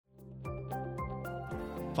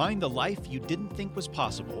Find the life you didn't think was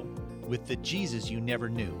possible with the Jesus you never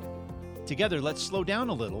knew. Together, let's slow down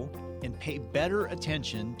a little and pay better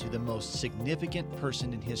attention to the most significant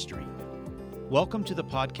person in history. Welcome to the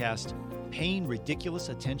podcast, Paying Ridiculous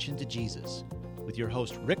Attention to Jesus, with your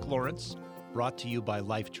host, Rick Lawrence, brought to you by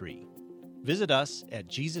Lifetree. Visit us at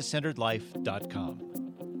JesusCenteredLife.com.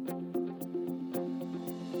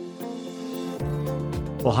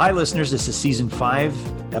 Well, hi, listeners. This is Season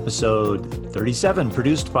 5, Episode 37,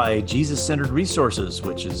 produced by Jesus-Centered Resources,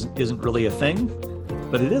 which isn't really a thing,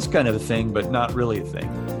 but it is kind of a thing, but not really a thing.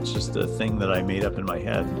 It's just a thing that I made up in my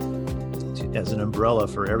head as an umbrella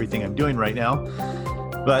for everything I'm doing right now.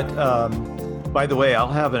 But by the way, I'll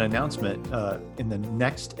have an announcement in the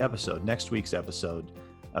next week's episode,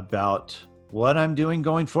 about what I'm doing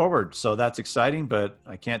going forward. So that's exciting, but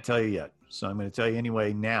I can't tell you yet. So I'm going to tell you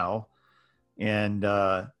anyway now. And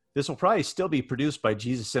this will probably still be produced by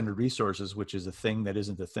Jesus-Centered Resources, which is a thing that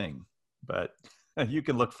isn't a thing. But you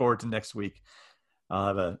can look forward to next week. I'll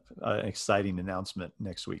have an exciting announcement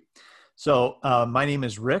next week. So my name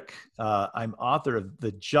is Rick. I'm author of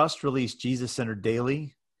the just released Jesus-Centered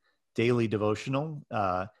Daily devotional.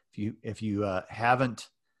 If you haven't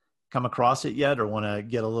come across it yet or want to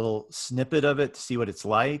get a little snippet of it to see what it's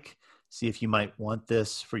like, see if you might want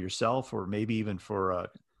this for yourself or maybe even for a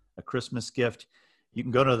Christmas gift, you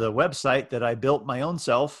can go to the website that I built my own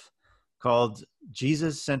self called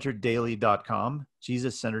JesusCenteredDaily.com,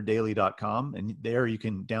 JesusCenteredDaily.com. And there you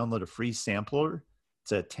can download a free sampler.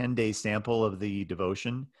 It's a 10-day sample of the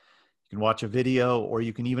devotion. You can watch a video or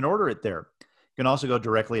you can even order it there. You can also go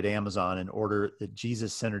directly to Amazon and order the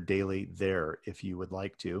Jesus-Centered Daily there if you would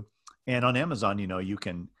like to. And on Amazon, you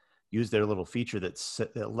can use their little feature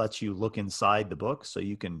that lets you look inside the book. So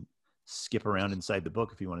you can skip around inside the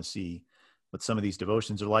book if you want to see what some of these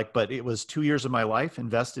devotions are like. But it was 2 years of my life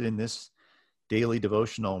invested in this daily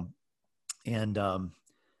devotional. And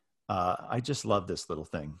I just love this little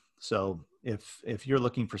thing. So if you're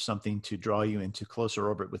looking for something to draw you into closer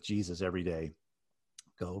orbit with Jesus every day,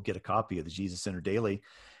 go get a copy of the Jesus-Centered Daily.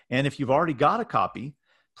 And if you've already got a copy,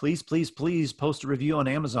 please post a review on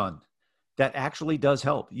Amazon. That actually does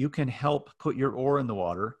help. You can help put your oar in the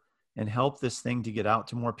water and help this thing to get out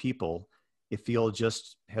to more people if you'll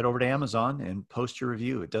just head over to Amazon and post your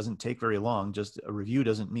review. It doesn't take very long. Just a review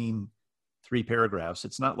doesn't mean 3 paragraphs.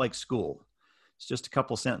 It's not like school. It's just a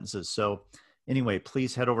couple sentences. So anyway,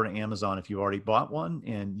 please head over to Amazon if you've already bought one,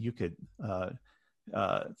 and you could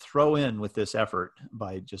throw in with this effort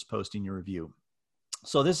by just posting your review.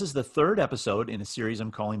 So this is the 3rd episode in a series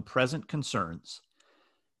I'm calling Present Concerns.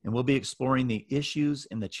 And we'll be exploring the issues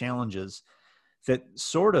and the challenges that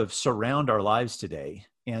sort of surround our lives today,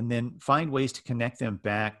 and then find ways to connect them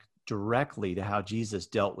back directly to how Jesus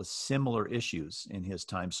dealt with similar issues in his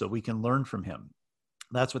time so we can learn from him.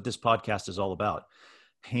 That's what this podcast is all about,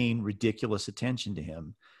 paying ridiculous attention to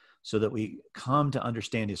him so that we come to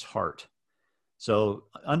understand his heart. So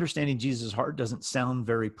understanding Jesus' heart doesn't sound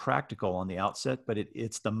very practical on the outset, but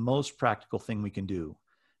it's the most practical thing we can do,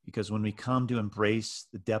 because when we come to embrace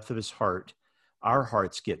the depth of his heart, our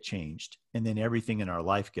hearts get changed, and then everything in our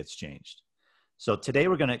life gets changed. So today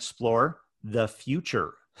we're going to explore the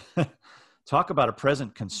future. Talk about a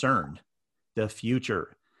present concern, the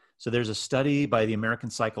future. So there's a study by the American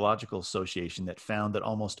Psychological Association that found that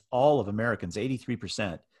almost all of Americans,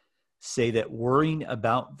 83%, say that worrying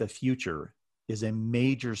about the future is a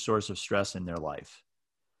major source of stress in their life.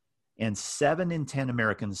 And 7 in 10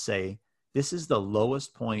 Americans say this is the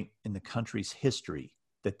lowest point in the country's history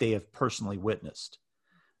that they have personally witnessed.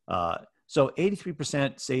 So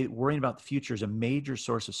 83% say worrying about the future is a major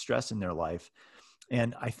source of stress in their life.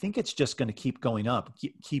 And I think it's just going to keep going up,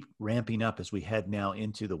 keep ramping up as we head now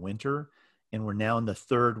into the winter. And we're now in the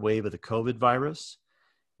 3rd wave of the COVID virus.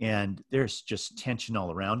 And there's just tension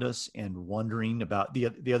all around us, and wondering about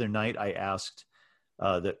the other night, I asked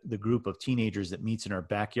the group of teenagers that meets in our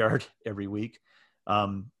backyard every week.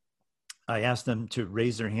 I asked them to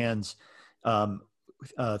raise their hands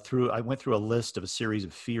I went through a list of a series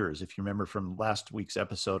of fears. If you remember from last week's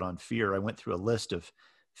episode on fear, I went through a list of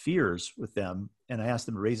fears with them, and I asked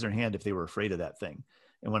them to raise their hand if they were afraid of that thing.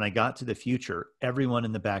 And when I got to the future, everyone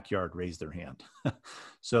in the backyard raised their hand.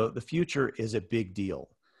 So the future is a big deal.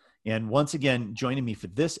 And once again, joining me for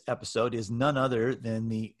this episode is none other than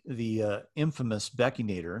the infamous Becky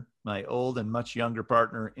Nader, my old and much younger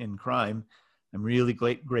partner in crime. I'm really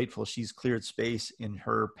grateful she's cleared space in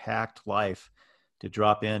her packed life to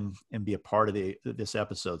drop in and be a part of this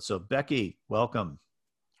episode. So Becky, welcome.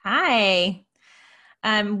 Hi.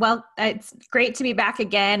 Well, it's great to be back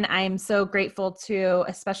again. I'm so grateful to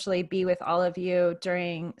especially be with all of you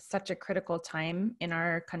during such a critical time in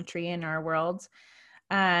our country and our world.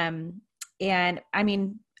 Um, and I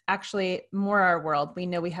mean, actually more our world. We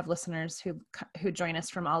know we have listeners who join us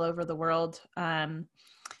from all over the world.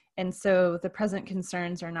 And so the present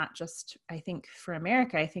concerns are not just, I think, for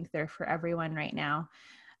America. I think they're for everyone right now.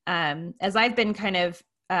 As I've been kind of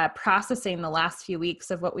processing the last few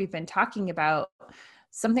weeks of what we've been talking about,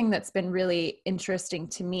 something that's been really interesting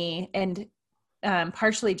to me, and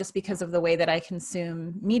partially just because of the way that I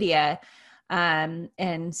consume media, and,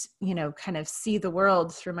 kind of see the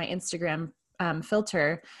world through my Instagram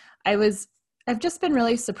filter, I've just been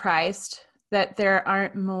really surprised that there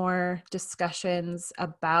aren't more discussions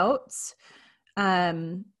about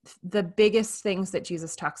the biggest things that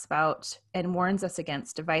Jesus talks about and warns us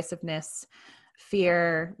against: divisiveness,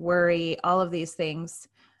 fear, worry, all of these things.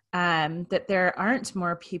 That there aren't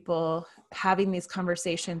more people having these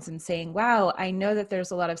conversations and saying, wow, I know that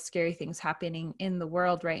there's a lot of scary things happening in the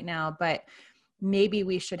world right now, but maybe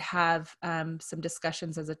we should have some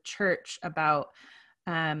discussions as a church about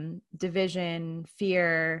division,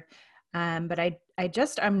 fear. But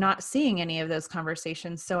I'm not seeing any of those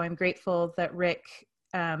conversations. So I'm grateful that Rick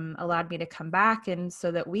allowed me to come back, and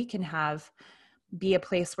so that we can be a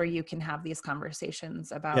place where you can have these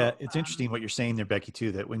conversations about. Yeah, it's interesting what you're saying there, Becky,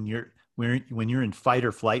 too, that when you're in fight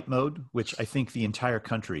or flight mode, which I think the entire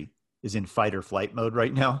country is in fight or flight mode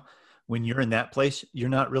right now, when you're in that place, you're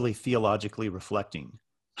not really theologically reflecting.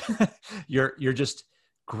 You're just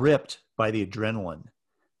gripped by the adrenaline.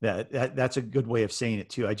 That's a good way of saying it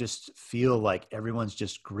too. I just feel like everyone's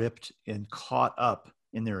just gripped and caught up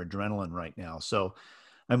in their adrenaline right now. So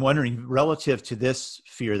I'm wondering, relative to this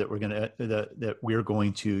fear that we're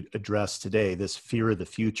going to address today, this fear of the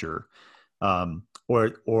future,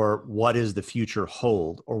 or what does the future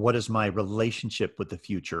hold, or what is my relationship with the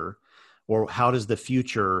future, or how does the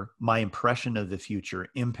future, my impression of the future,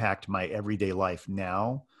 impact my everyday life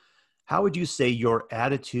now? How would you say your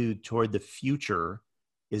attitude toward the future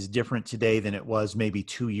is different today than it was maybe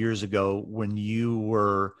 2 years ago when you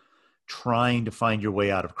were trying to find your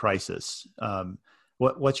way out of crisis?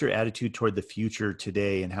 What's your attitude toward the future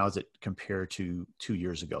today, and how does it compare to 2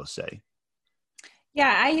 years ago, say?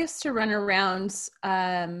 Yeah, I used to run around.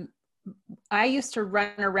 I used to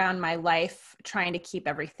run around my life trying to keep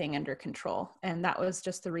everything under control, and that was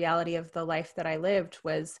just the reality of the life that I lived.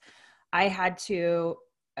 Was I had to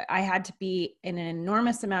be in an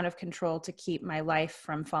enormous amount of control to keep my life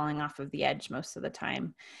from falling off of the edge most of the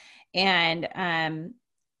time. And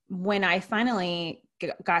when I finally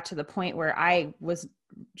got to the point where I was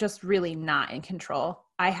just really not in control,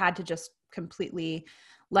 I had to just completely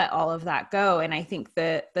let all of that go. And I think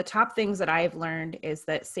the top things that I've learned is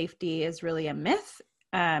that safety is really a myth,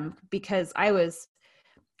 because I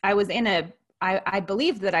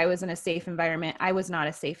believed that I was in a safe environment. I was not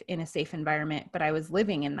in a safe environment, but I was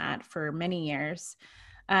living in that for many years.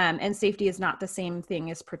 And safety is not the same thing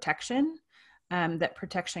as protection. That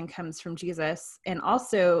protection comes from Jesus. And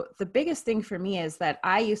also the biggest thing for me is that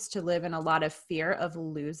I used to live in a lot of fear of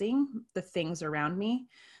losing the things around me,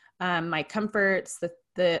 my comforts,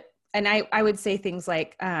 and I would say things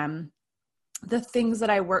like the things that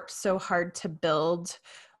I worked so hard to build,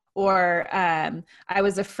 or I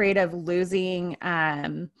was afraid of losing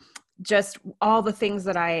just all the things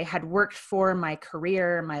that I had worked for, my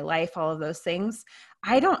career, my life, all of those things.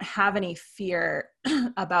 I don't have any fear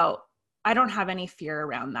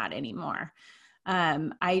around that anymore.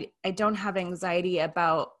 I don't have anxiety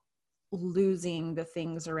about losing the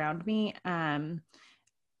things around me.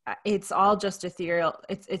 It's all just ethereal.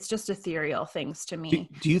 It's just ethereal things to me.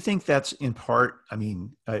 Do you think that's in part, I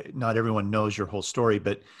mean, not everyone knows your whole story,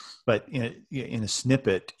 but in a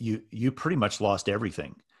snippet, you pretty much lost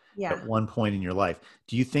everything at one point in your life.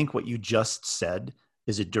 Do you think what you just said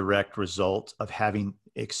is a direct result of having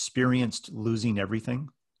experienced losing everything?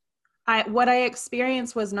 What I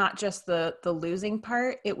experienced was not just the losing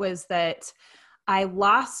part. It was that I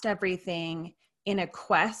lost everything in a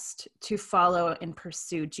quest to follow and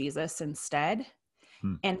pursue Jesus instead.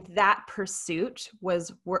 And that pursuit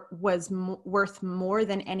was worth more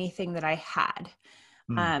than anything that I had.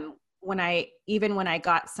 When I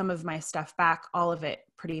got some of my stuff back, all of it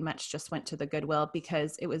pretty much just went to the Goodwill,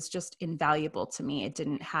 because it was just invaluable to me. It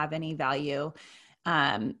didn't have any value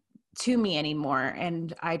to me anymore.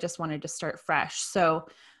 And I just wanted to start fresh. So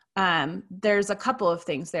there's a couple of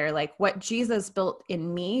things there, like what Jesus built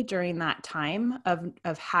in me during that time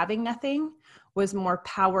of having nothing was more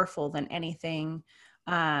powerful than anything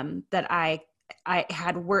that I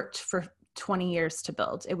had worked 20 years to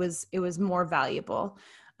build. It was more valuable.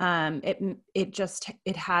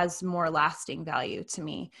 It has more lasting value to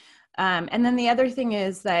me. And then the other thing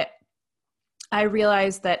is that I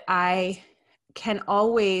realized that I can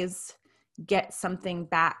always get something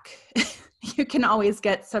back. You can always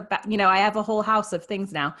get some back. I have a whole house of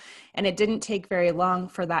things now, and it didn't take very long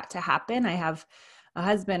for that to happen. I have a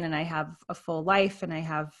husband, and I have a full life, and I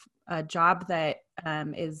have a job that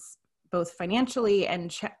is both financially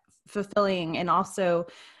and fulfilling, and also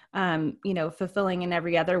fulfilling in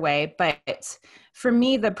every other way. But for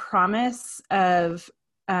me, the promise of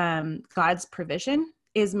God's provision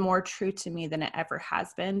is more true to me than it ever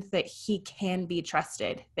has been, that he can be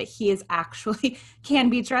trusted, that he is actually can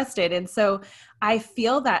be trusted. And so I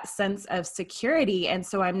feel that sense of security. And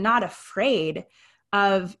so I'm not afraid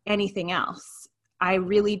of anything else. I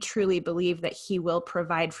really, truly believe that he will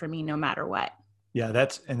provide for me no matter what. Yeah,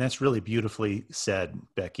 that's really beautifully said,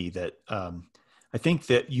 Becky, that I think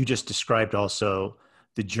that you just described also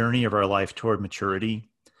the journey of our life toward maturity.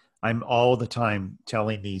 I'm all the time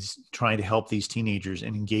trying to help these teenagers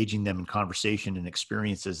and engaging them in conversation and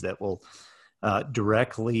experiences that will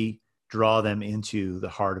directly draw them into the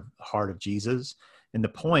heart of Jesus. And the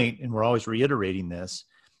point, and we're always reiterating this,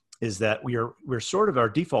 is that we're sort of, our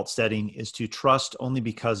default setting is to trust only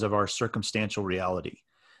because of our circumstantial reality.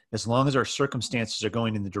 As long as our circumstances are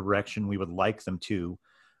going in the direction we would like them to,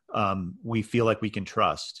 we feel like we can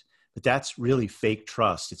trust. But that's really fake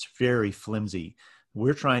trust. It's very flimsy.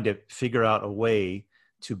 We're trying to figure out a way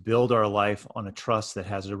to build our life on a trust that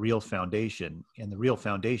has a real foundation. And the real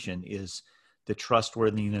foundation is the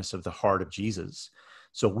trustworthiness of the heart of Jesus.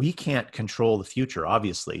 So we can't control the future,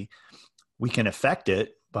 obviously. We can affect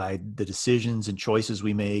it by the decisions and choices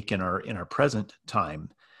we make in our present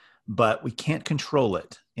time, but we can't control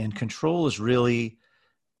it. And control is really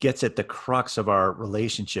gets at the crux of our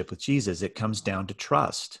relationship with Jesus. It comes down to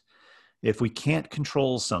trust. If we can't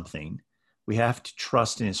control something, we have to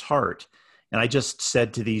trust in his heart. And I just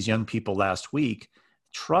said to these young people last week,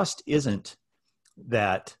 trust isn't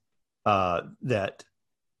that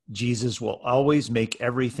Jesus will always make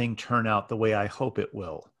everything turn out the way I hope it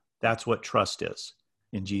will. That's what trust is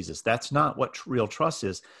in Jesus. That's not what real trust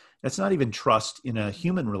is. That's not even trust in a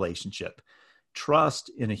human relationship.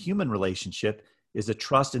 Trust in a human relationship is a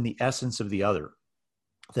trust in the essence of the other,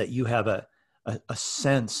 that you have a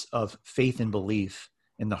sense of faith and belief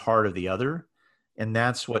in the heart of the other. And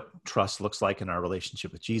that's what trust looks like in our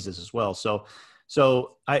relationship with Jesus as well. So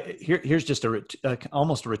here's just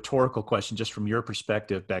almost a rhetorical question, just from your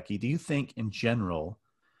perspective, Becky. Do you think in general,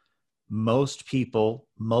 most people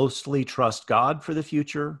mostly trust God for the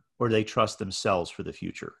future, or they trust themselves for the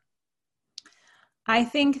future? I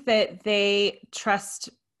think that they trust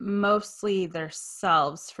mostly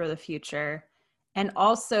themselves for the future, and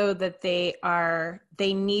also that they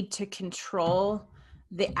need to control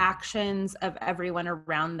the actions of everyone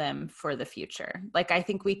around them for the future. Like, I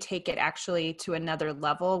think we take it actually to another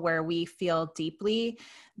level where we feel deeply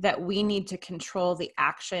that we need to control the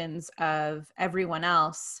actions of everyone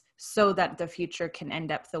else so that the future can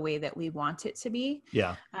end up the way that we want it to be.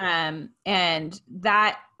 Yeah. And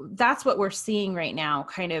that's what we're seeing right now,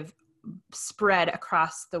 kind of spread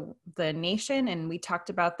across the nation. And we talked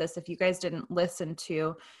about this. If you guys didn't listen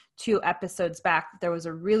to 2 episodes back, there was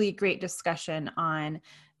a really great discussion on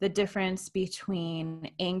the difference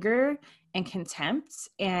between anger and contempt.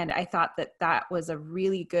 And I thought that was a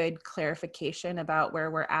really good clarification about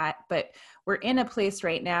where we're at. But we're in a place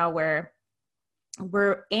right now where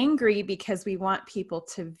we're angry because we want people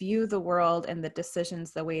to view the world and the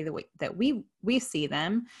decisions the way that we see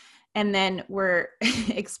them. And then we're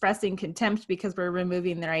expressing contempt because we're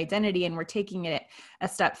removing their identity, and we're taking it a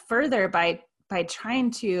step further by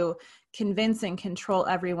trying to convince and control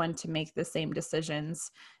everyone to make the same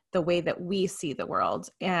decisions the way that we see the world.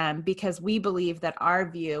 And because we believe that our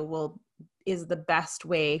view is the best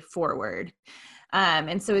way forward.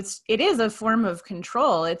 And so it is a form of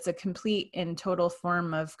control. It's a complete and total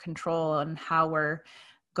form of control on how we're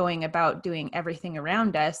going about doing everything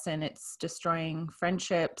around us. And it's destroying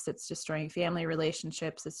friendships. It's destroying family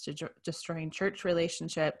relationships. It's destroying church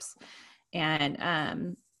relationships.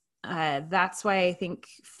 And that's why I think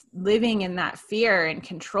living in that fear and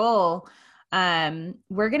control,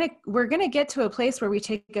 we're gonna get to a place where we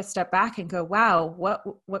take a step back and go, wow,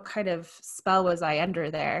 what kind of spell was I under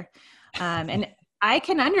there? And I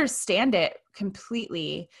can understand it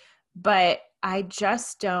completely, but I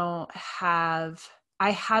just I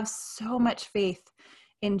have so much faith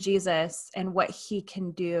in Jesus and what he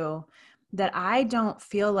can do that I don't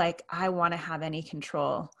feel like I want to have any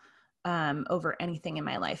control over anything in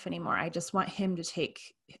my life anymore. I just want him to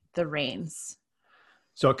take the reins.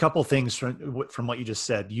 So a couple things from what you just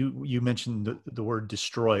said. You mentioned the word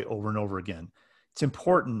destroy over and over again. It's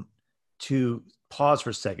important to pause for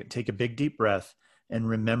a second, take a big deep breath, and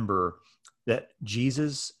remember that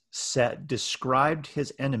Jesus described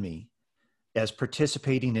his enemy as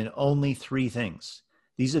participating in only three things.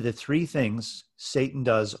 These are the three things Satan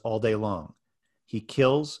does all day long. He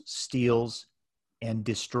kills, steals, and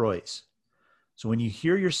destroys. So when you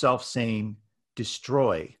hear yourself saying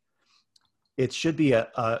destroy, it should be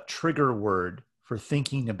a trigger word for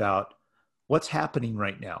thinking about what's happening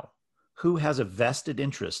right now. Who has a vested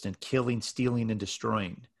interest in killing, stealing, and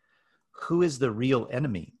destroying? Who is the real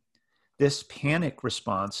enemy? This panic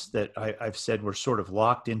response that I've said we're sort of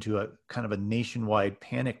locked into a kind of a nationwide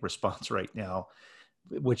panic response right now,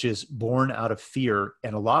 which is born out of fear.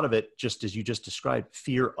 And a lot of it, just as you just described,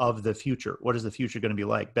 fear of the future. What is the future going to be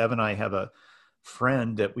like? Bev and I have a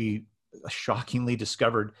friend that we shockingly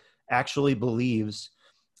discovered actually believes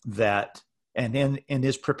that and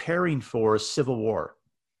is preparing for civil war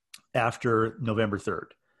after November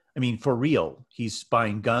 3rd. I mean, for real, he's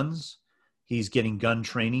buying guns. He's getting gun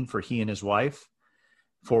training for he and his wife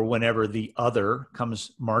for whenever the other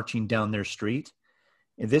comes marching down their street.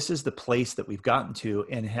 And this is the place that we've gotten to,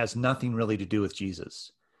 and it has nothing really to do with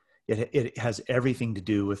Jesus. It has everything to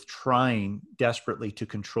do with trying desperately to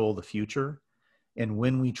control the future. And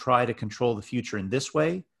when we try to control the future in this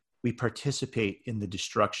way, we participate in the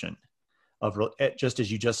destruction of, just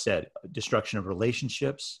as you just said, destruction of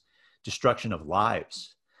relationships, destruction of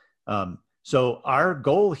lives. So our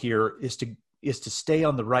goal here is to stay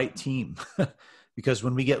on the right team, because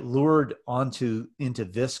when we get lured into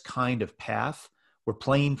this kind of path, we're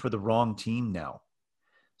playing for the wrong team now.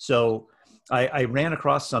 So I ran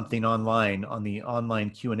across something online on the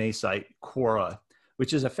online Q&A site, Quora,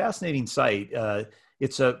 which is a fascinating site.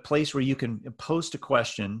 It's a place where you can post a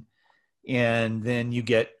question and then you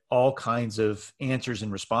get all kinds of answers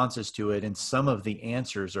and responses to it. And some of the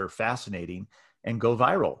answers are fascinating and go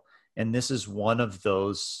viral. And this is one of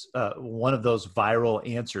those viral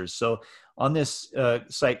answers. So on this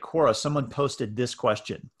site, Quora, someone posted this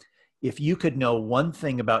question: if you could know one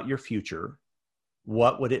thing about your future,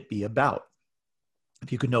 what would it be about?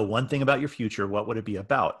 If you could know one thing about your future, what would it be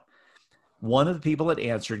about? One of the people that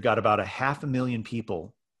answered got about 500,000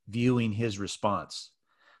 people viewing his response.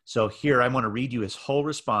 So here, I want to read you his whole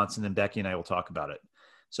response, and then Becky and I will talk about it.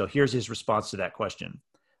 So here's his response to that question.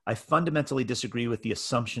 I fundamentally disagree with the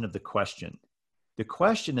assumption of the question. The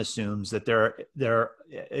question assumes that there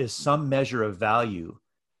is some measure of value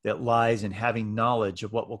that lies in having knowledge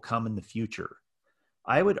of what will come in the future.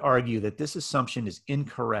 I would argue that this assumption is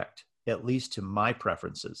incorrect, at least to my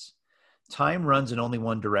preferences. Time runs in only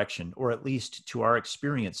one direction, or at least to our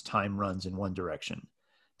experience, time runs in one direction.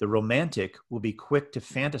 The romantic will be quick to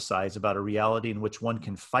fantasize about a reality in which one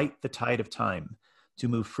can fight the tide of time, to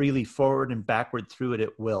move freely forward and backward through it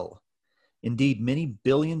at will. Indeed, many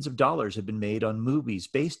billions of dollars have been made on movies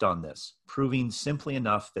based on this, proving simply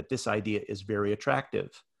enough that this idea is very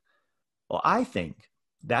attractive. Well, I think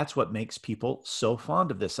that's what makes people so fond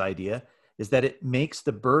of this idea, is that it makes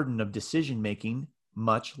the burden of decision-making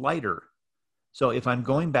much lighter. So if I'm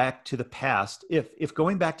going back to the past, if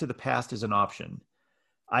going back to the past is an option,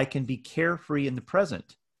 I can be carefree in the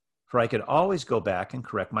present, for I could always go back and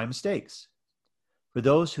correct my mistakes. For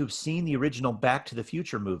those who've seen the original Back to the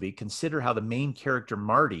Future movie, consider how the main character,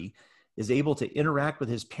 Marty, is able to interact with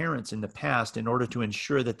his parents in the past in order to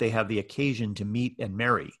ensure that they have the occasion to meet and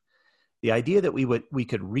marry. The idea that we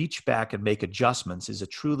could reach back and make adjustments is a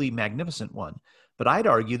truly magnificent one. But I'd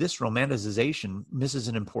argue this romanticization misses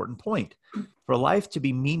an important point. For life to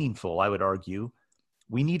be meaningful, I would argue,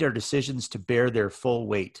 we need our decisions to bear their full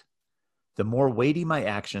weight. The more weighty my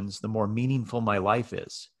actions, the more meaningful my life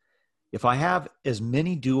is. If I have as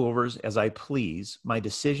many do-overs as I please, my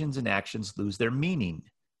decisions and actions lose their meaning.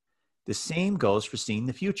 The same goes for seeing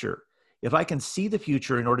the future. If I can see the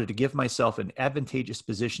future in order to give myself an advantageous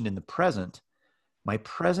position in the present, my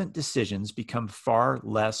present decisions become far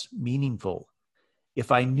less meaningful.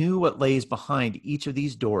 If I knew what lays behind each of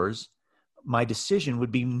these doors, my decision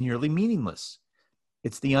would be nearly meaningless.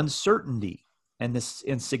 It's the uncertainty and the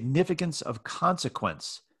insignificance of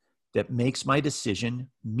consequence that makes my decision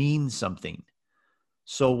mean something.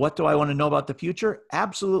 So what do I want to know about the future?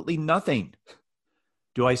 Absolutely nothing.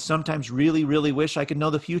 Do I sometimes really, really wish I could know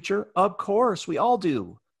the future? Of course, we all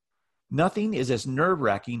do. Nothing is as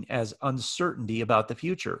nerve-wracking as uncertainty about the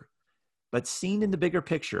future. But seen in the bigger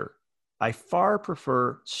picture, I far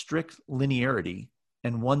prefer strict linearity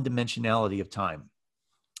and one-dimensionality of time.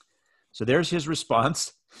 So there's his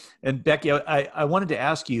response. And Becky, I wanted to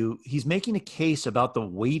ask you, he's making a case about the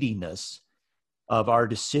weightiness of our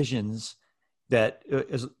decisions, that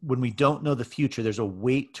when we don't know the future, there's a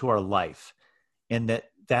weight to our life, and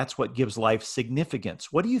that's what gives life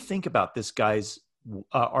significance. What do you think about this guy's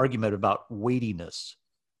argument about weightiness?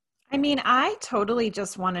 I mean, I totally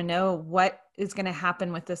just want to know what is going to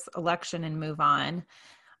happen with this election and move on.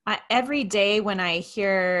 Every day when I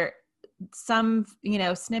hear some,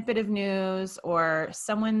 snippet of news or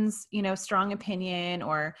someone's, strong opinion,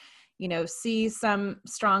 or, see some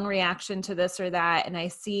strong reaction to this or that, and I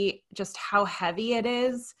see just how heavy it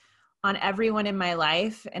is on everyone in my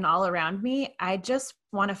life and all around me, I just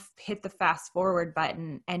want to hit the fast forward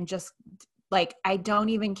button and just, like, I don't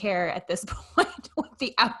even care at this point what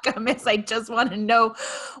the outcome is. I just want to know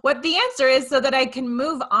what the answer is so that I can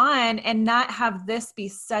move on and not have this be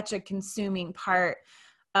such a consuming part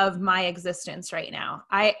of my existence right now.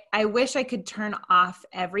 I wish I could turn off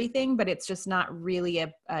everything, but it's just not really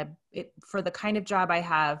for the kind of job I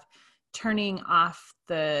have. Turning off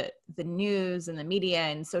the news and the media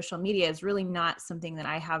and social media is really not something that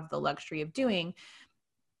I have the luxury of doing.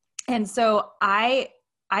 And so I've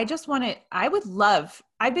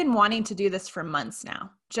been wanting to do this for months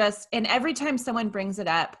now. And every time someone brings it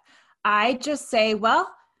up, I just say, well,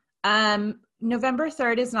 November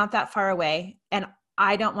 3rd is not that far away, and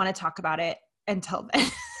I don't want to talk about it until then.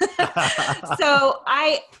 So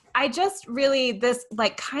I just really, this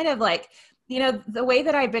like kind of like, the way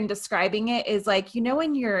that I've been describing it is like,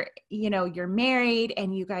 when you're married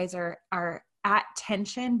and you guys are at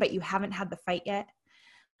tension, but you haven't had the fight yet.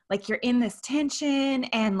 Like, you're in this tension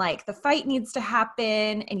and like the fight needs to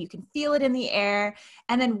happen and you can feel it in the air.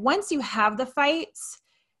 And then once you have the fights,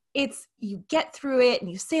 you get through it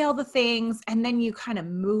and you say all the things and then you kind of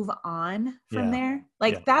move on from there.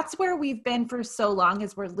 Like, that's where we've been for so long,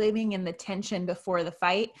 is we're living in the tension before the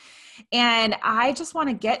fight. And I just want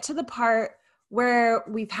to get to the part where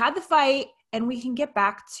we've had the fight and we can get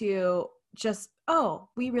back to just, oh,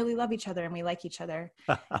 we really love each other and we like each other.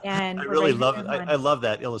 And I really love it. I love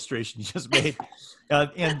that illustration you just made.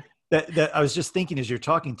 And that I was just thinking as you're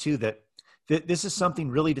talking too, that this is something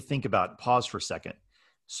really to think about. Pause for a second.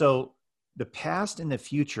 So the past and the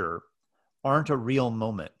future aren't a real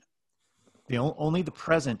moment. Only the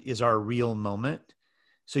present is our real moment.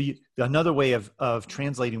 So another way of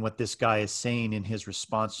translating what this guy is saying in his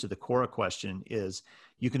response to the Quora question is,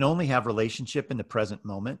 you can only have relationship in the present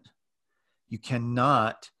moment. You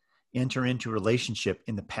cannot enter into relationship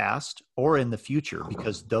in the past or in the future,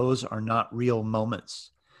 because those are not real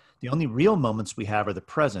moments. The only real moments we have are the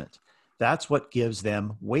present. That's what gives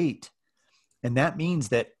them weight. And that means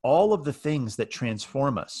that all of the things that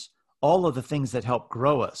transform us, all of the things that help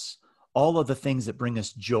grow us, all of the things that bring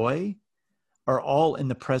us joy are all in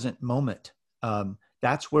the present moment.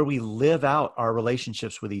 That's where we live out our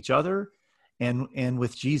relationships with each other and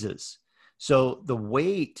with Jesus. So the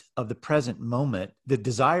weight of the present moment, the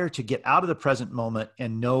desire to get out of the present moment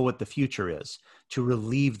and know what the future is, to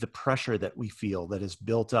relieve the pressure that we feel that is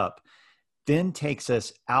built up, then takes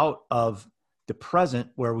us out of the present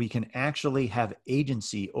where we can actually have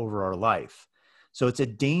agency over our life. So it's a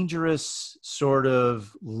dangerous sort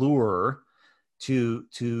of lure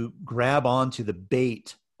to grab onto the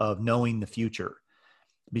bait of knowing the future.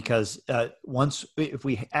 Because if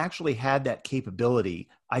we actually had that capability,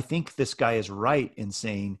 I think this guy is right in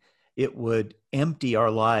saying it would empty our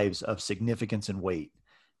lives of significance and weight,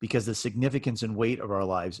 because the significance and weight of our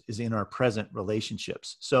lives is in our present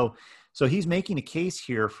relationships. So he's making a case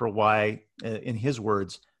here for why, in his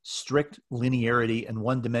words, strict linearity and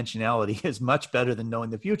one-dimensionality is much better than knowing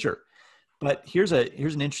the future. But here's an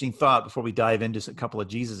interesting thought before we dive into a couple of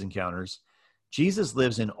Jesus encounters. Jesus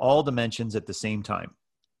lives in all dimensions at the same time.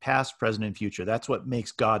 Past, present, and future. That's what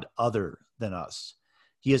makes God other than us.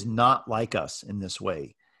 He is not like us in this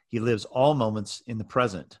way. He lives all moments in the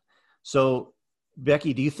present. So,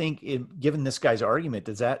 Becky, do you think, given this guy's argument,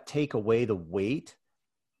 does that take away the weight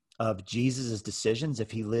of Jesus's decisions? If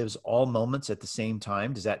he lives all moments at the same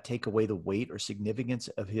time, does that take away the weight or significance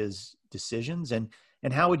of his decisions? And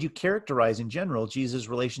how would you characterize in general Jesus'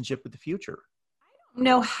 relationship with the future? I don't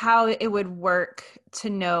know how it would work to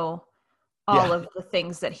know all of the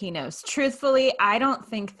things that he knows. Truthfully, I don't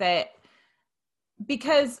think that,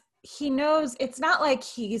 because he knows, it's not like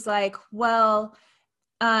he's like, well,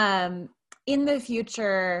 in the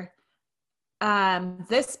future,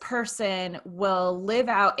 this person will live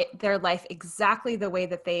out their life exactly the way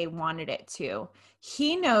that they wanted it to.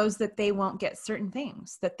 He knows that they won't get certain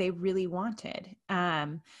things that they really wanted.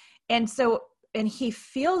 And so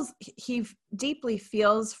he deeply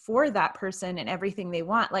feels for that person and everything they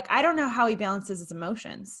want. Like, I don't know how he balances his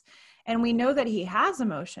emotions. And we know that he has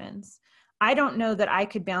emotions. I don't know that I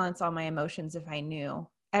could balance all my emotions if I knew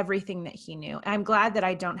everything that he knew. I'm glad that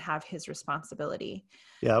I don't have his responsibility.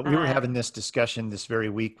 Yeah, we were having this discussion this very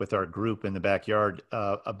week with our group in the backyard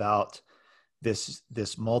about this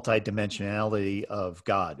multidimensionality of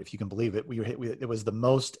God, if you can believe it. It was the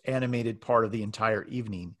most animated part of the entire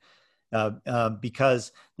evening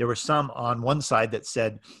because there were some on one side that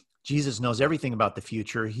said Jesus knows everything about the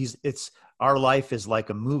future. Our life is like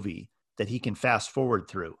a movie that he can fast forward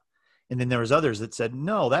through. And then there was others that said,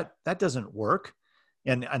 no, that doesn't work.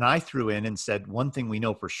 And I threw in and said, one thing we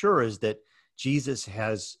know for sure is that Jesus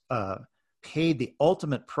has paid the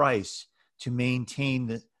ultimate price to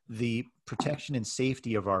maintain the protection and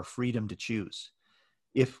safety of our freedom to choose.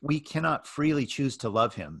 If we cannot freely choose to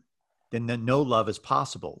love him, then no love is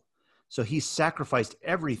possible. So he sacrificed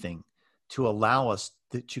everything to allow us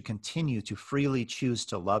to continue to freely choose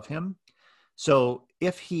to love him. So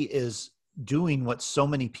if he is doing what so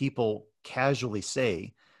many people casually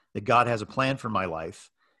say, that God has a plan for my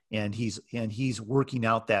life, and he's working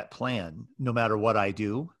out that plan no matter what I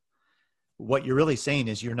do, what you're really saying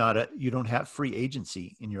is you don't have free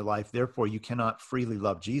agency in your life. Therefore, you cannot freely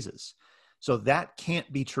love Jesus. So that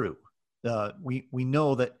can't be true. We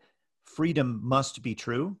know that freedom must be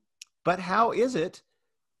true, but how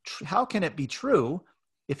can it be true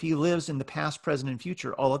if he lives in the past, present, and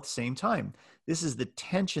future all at the same time? This is the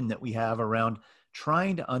tension that we have around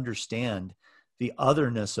trying to understand the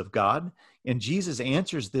otherness of God. And Jesus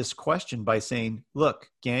answers this question by saying, look,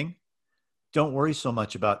 gang, don't worry so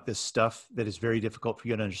much about this stuff that is very difficult for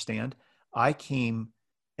you to understand. I came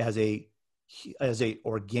as a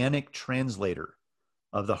organic translator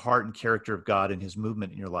of the heart and character of God and his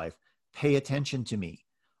movement in your life. Pay attention to me.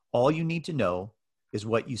 All you need to know is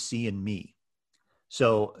what you see in me.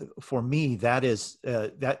 So for me, that's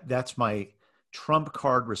my trump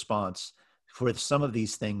card response for some of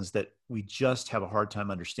these things that we just have a hard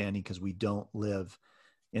time understanding because we don't live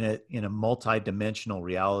in a multi-dimensional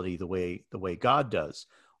reality the way God does.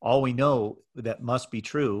 All we know that must be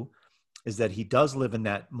true is that he does live in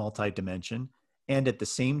that multi-dimension, and at the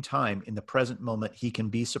same time, in the present moment, he can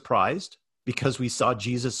be surprised, because we saw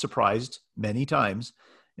Jesus surprised many times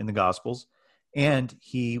in the Gospels, and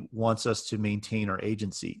he wants us to maintain our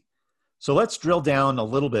agency. So let's drill down a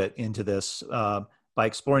little bit into this by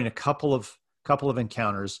exploring a couple of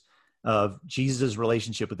encounters of Jesus'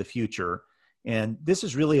 relationship with the future. And this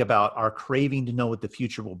is really about our craving to know what the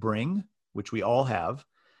future will bring, which we all have.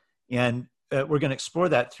 And we're going to explore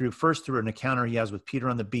that through an encounter he has with Peter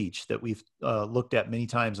on the beach that we've looked at many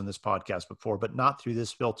times on this podcast before, but not through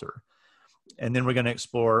this filter. And then we're going to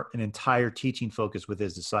explore an entire teaching focus with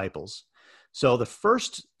his disciples. So the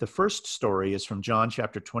first story is from John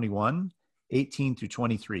chapter 21, 18 through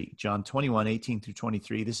 23. John 21, 18 through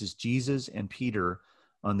 23. This is Jesus and Peter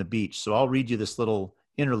on the beach. So I'll read you this little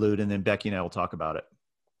interlude, and then Becky and I will talk about it.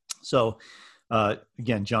 So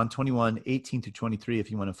again, John 21, 18 through 23,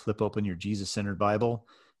 if you want to flip open your Jesus-centered Bible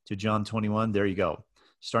to John 21, there you go.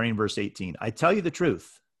 Starting in verse 18. I tell you the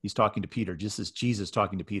truth. He's talking to Peter, just as Jesus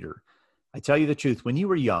talking to Peter. I tell you the truth. When you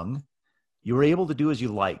were young, you were able to do as you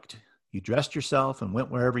liked. You dressed yourself and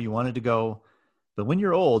went wherever you wanted to go. But when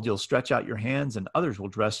you're old, you'll stretch out your hands and others will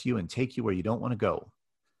dress you and take you where you don't want to go.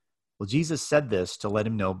 Well, Jesus said this to let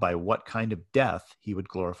him know by what kind of death he would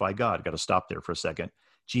glorify God. Got to stop there for a second.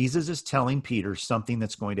 Jesus is telling Peter something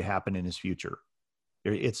that's going to happen in his future.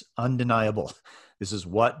 It's undeniable. This is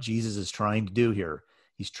what Jesus is trying to do here.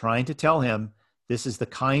 He's trying to tell him, this is the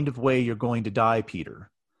kind of way you're going to die, Peter.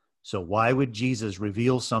 So why would Jesus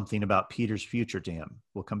reveal something about Peter's future to him?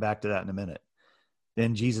 We'll come back to that in a minute.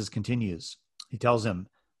 Then Jesus continues. He tells him,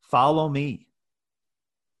 follow me.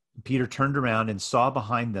 Peter turned around and saw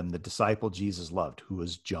behind them the disciple Jesus loved, who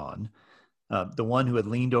was John, the one who had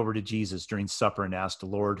leaned over to Jesus during supper and asked,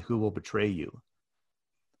 Lord, who will betray you?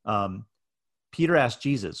 Peter asked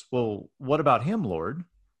Jesus, well, what about him, Lord?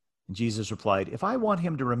 And Jesus replied, if I want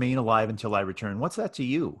him to remain alive until I return, what's that to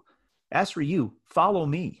you? As for you, follow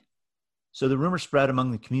me. So the rumor spread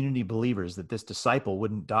among the community of believers that this disciple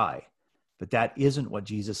wouldn't die. But that isn't what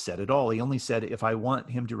Jesus said at all. He only said, if I want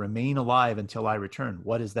him to remain alive until I return,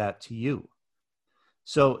 what is that to you?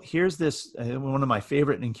 So here's this, one of my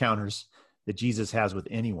favorite encounters that Jesus has with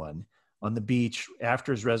anyone on the beach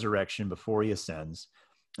after his resurrection, before he ascends.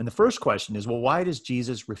 And the first question is, well, why does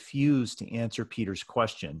Jesus refuse to answer Peter's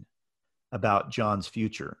question about John's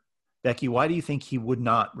future? Becky, why do you think he would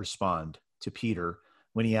not respond to Peter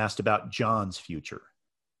when he asked about John's future?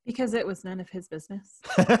 Because it was none of his business.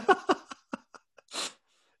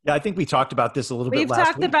 Yeah, I think we talked about this a little bit We've last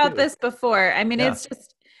talked week about too. this before. I mean, Yeah. it's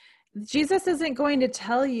just Jesus isn't going to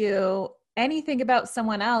tell you anything about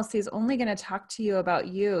someone else. He's only going to talk to you about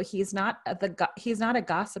you. He's not a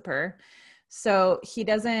gossiper. So he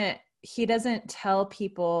doesn't tell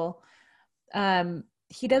people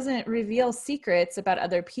he doesn't reveal secrets about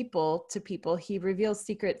other people to people. He reveals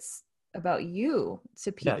secrets about you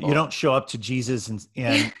to Yeah, you people. don't show up to Jesus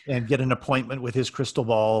and get an appointment with his crystal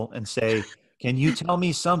ball and say, "Can you tell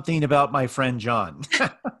me something about my friend John?"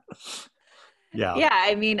 Yeah. Yeah,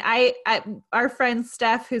 I mean, our friend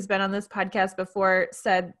Steph, who's been on this podcast before,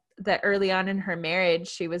 said that early on in her marriage,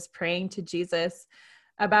 she was praying to Jesus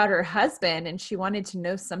about her husband, and she wanted to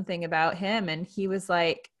know something about him, and he was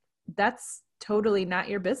like, "That's totally not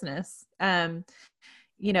your business.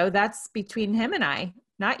 That's between him and I,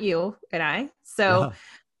 not you and I." So,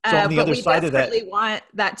 Yeah. So on the but other we side of that, desperately want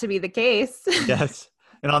that to be the case. yes.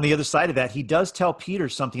 And on the other side of that, he does tell Peter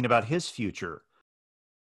something about his future.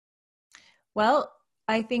 Well,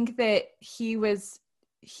 I think that he was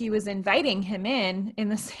inviting him in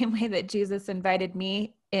the same way that Jesus invited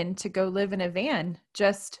me in to go live in a van.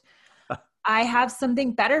 Just, I have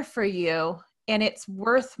something better for you, and it's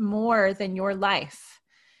worth more than your life.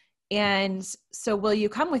 And so will you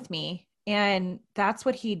come with me? And that's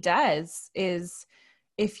what he does is,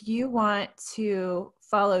 if you want to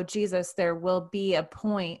follow Jesus, there will be a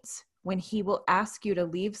point when he will ask you to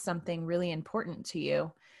leave something really important to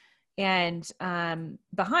you and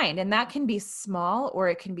behind. And that can be small or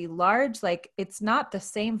it can be large. Like, it's not the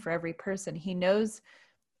same for every person. He knows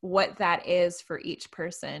what that is for each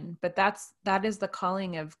person. But that is the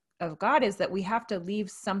calling of God, is that we have to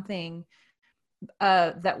leave something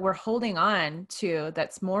that we're holding on to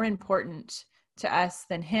that's more important to us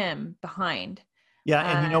than him behind. Yeah,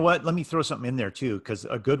 and you know Um, what? Let me throw something in there too, because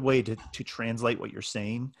a good way to translate what you're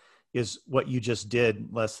saying is what you just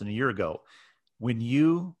did less than a year ago. When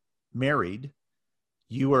you married,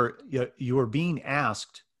 you were being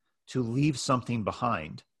asked to leave something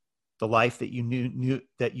behind, the life that you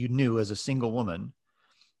knew as a single woman,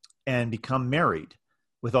 and become married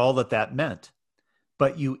with all that that meant.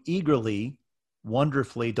 But you eagerly,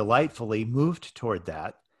 wonderfully, delightfully moved toward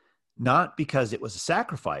that, not because it was a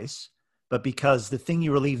sacrifice, but because the thing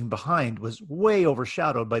you were leaving behind was way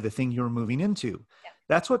overshadowed by the thing you were moving into.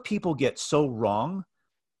 That's what people get so wrong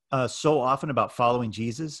so often about following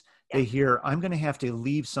Jesus. yeah. They hear, I'm going to have to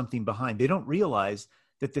leave something behind. They don't realize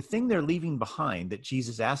that the thing they're leaving behind, that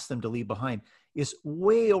Jesus asked them to leave behind, is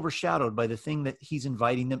way overshadowed by the thing that he's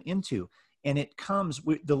inviting them into. And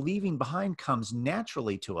the leaving behind comes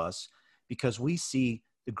naturally to us because we see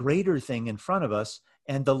the greater thing in front of us,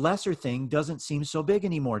 and the lesser thing doesn't seem so big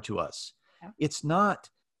anymore to us. Yeah. It's not,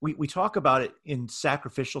 we talk about it in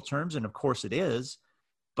sacrificial terms, and of course it is,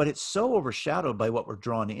 but it's so overshadowed by what we're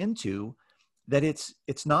drawn into that it's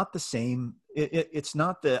not the same. It's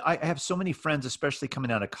not I have so many friends, especially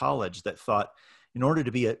coming out of college, that thought in order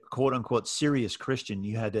to be a quote unquote serious Christian,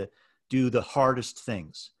 you had to do the hardest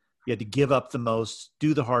things. You had to give up the most,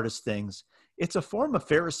 do the hardest things. It's a form of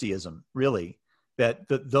Phariseeism, really, that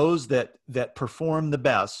those that perform the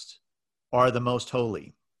best are the most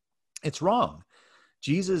holy. It's wrong.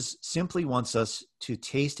 Jesus simply wants us to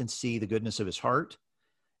taste and see the goodness of his heart,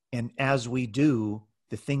 and as we do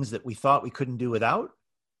the things that we thought we couldn't do without,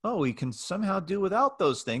 oh, we can somehow do without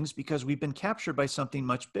those things because we've been captured by something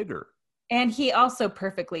much bigger. And he also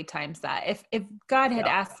perfectly times that. If God had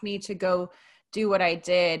Yeah. asked me to go do what I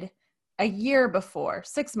did a year before,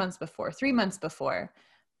 6 months before, 3 months before,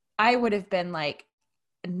 I would have been like,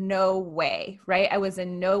 no way, right? I was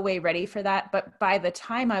in no way ready for that. But by the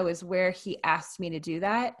time I was where he asked me to do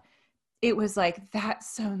that, it was like, that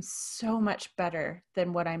sounds so much better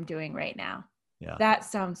than what I'm doing right now. Yeah. That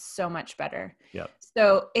sounds so much better. Yeah.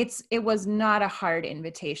 So it was not a hard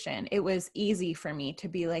invitation. It was easy for me to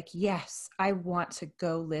be like, yes, I want to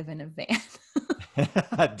go live in a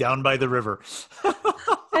van. Down by the river.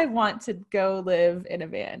 I want to go live in a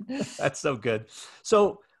van. That's so good.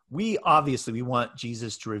 So we want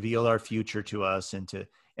Jesus to reveal our future to us, and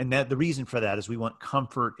that the reason for that is we want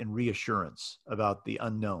comfort and reassurance about the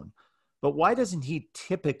unknown. But why doesn't he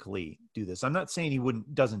typically do this? I'm not saying he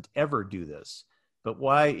doesn't ever do this, but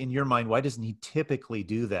why, in your mind, why doesn't he typically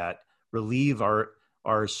do that? Relieve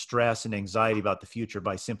our stress and anxiety about the future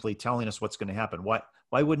by simply telling us what's going to happen.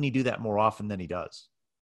 Why wouldn't he do that more often than he does?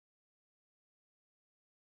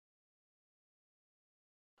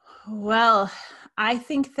 Well, I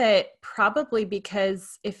think that probably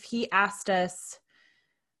because if he asked us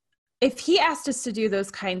if he asked us to do those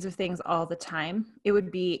kinds of things all the time, it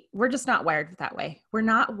would be, we're just not wired that way. We're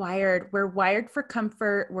not wired. We're wired for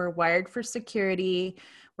comfort. We're wired for security.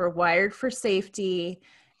 We're wired for safety.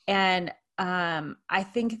 And I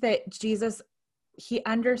think that Jesus, he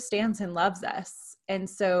understands and loves us. And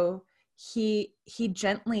so he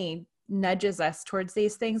gently nudges us towards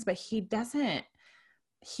these things, but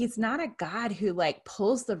he's not a God who like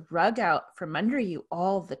pulls the rug out from under you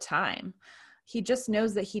all the time. He just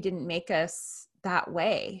knows that he didn't make us that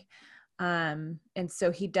way. And so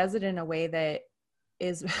he does it in a way that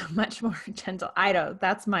is much more gentle.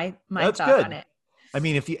 That's my That's thought good on it. I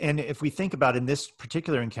mean, if we think about in this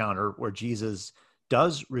particular encounter where Jesus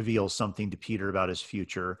does reveal something to Peter about his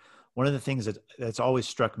future, one of the things that's always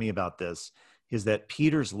struck me about this is that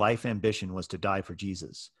Peter's life ambition was to die for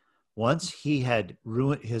Jesus. Once he had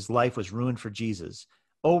his life was ruined for Jesus,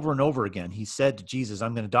 over and over again, he said to Jesus,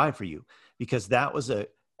 I'm going to die for you, because that was an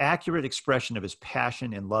accurate expression of his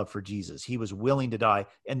passion and love for Jesus. He was willing to die,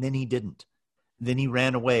 and then he didn't. Then he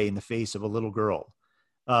ran away in the face of a little girl.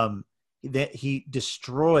 That he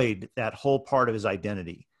destroyed that whole part of his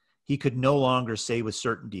identity. He could no longer say with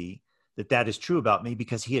certainty that is true about me,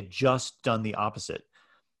 because he had just done the opposite.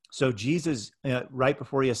 So Jesus, right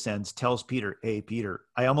before he ascends, tells Peter, hey, Peter,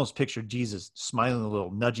 I almost pictured Jesus smiling a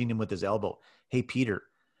little, nudging him with his elbow. Hey, Peter,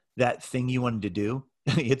 that thing you wanted to do,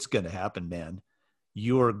 it's going to happen, man.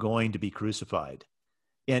 You are going to be crucified.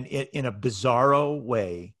 And in a bizarro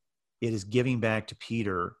way, it is giving back to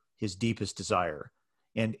Peter his deepest desire,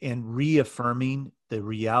 and reaffirming the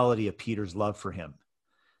reality of Peter's love for him.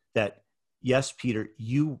 That, yes, Peter,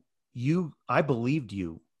 I believed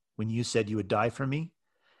you when you said you would die for me,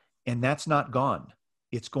 and that's not gone.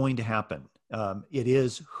 It's going to happen. It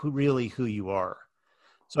is really who you are.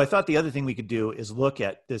 So I thought the other thing we could do is look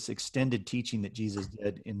at this extended teaching that Jesus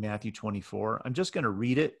did in Matthew 24. I'm just going to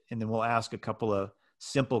read it, and then we'll ask a couple of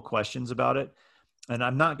simple questions about it. And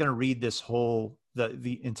I'm not going to read this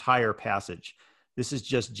the entire passage. This is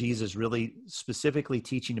just Jesus really specifically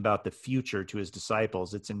teaching about the future to his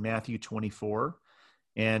disciples. It's in Matthew 24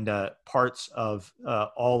 and parts of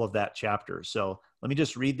all of that chapter. So let me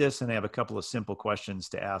just read this, and I have a couple of simple questions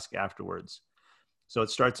to ask afterwards. So it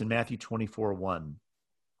starts in Matthew 24:1.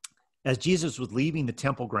 As Jesus was leaving the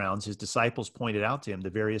temple grounds, his disciples pointed out to him the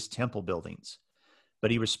various temple buildings. But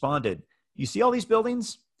he responded, you see all these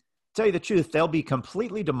buildings? Tell you the truth, they'll be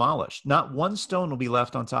completely demolished. Not one stone will be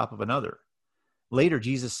left on top of another. Later,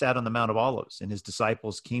 Jesus sat on the Mount of Olives, and his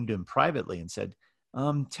disciples came to him privately and said,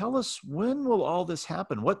 tell us, when will all this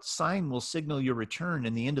happen? What sign will signal your return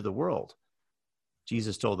and the end of the world?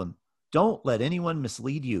 Jesus told them, don't let anyone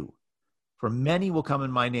mislead you. For many will come in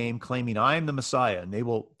my name, claiming I am the Messiah, and they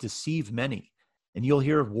will deceive many. And you'll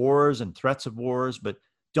hear of wars and threats of wars, but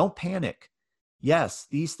don't panic. Yes,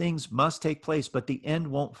 these things must take place, but the end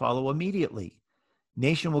won't follow immediately.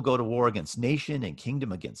 Nation will go to war against nation and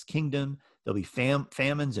kingdom against kingdom. There'll be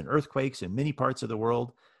famines and earthquakes in many parts of the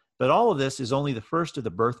world. But all of this is only the first of the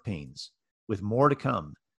birth pains, with more to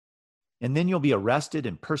come. And then you'll be arrested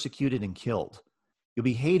and persecuted and killed. You'll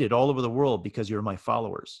be hated all over the world because you're my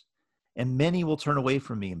followers. And many will turn away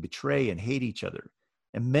from me and betray and hate each other.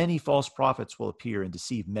 And many false prophets will appear and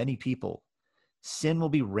deceive many people. Sin will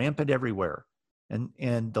be rampant everywhere,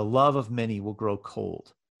 and the love of many will grow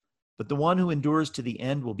cold. But the one who endures to the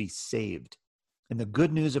end will be saved. And the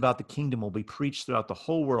good news about the kingdom will be preached throughout the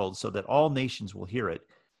whole world so that all nations will hear it,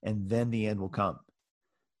 and then the end will come.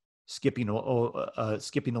 Skipping a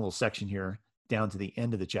little section here down to the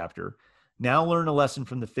end of the chapter. Now learn a lesson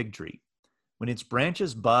from the fig tree. When its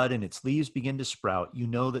branches bud and its leaves begin to sprout, you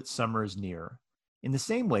know that summer is near. In the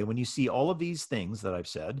same way, when you see all of these things that I've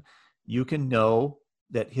said, you can know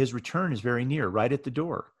that his return is very near, right at the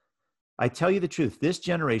door. I tell you the truth, this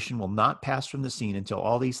generation will not pass from the scene until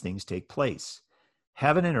all these things take place.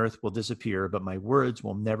 Heaven and earth will disappear, but my words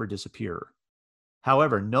will never disappear.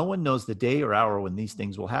 However, no one knows the day or hour when these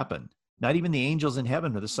things will happen. Not even the angels in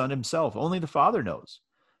heaven or the Son himself. Only the Father knows.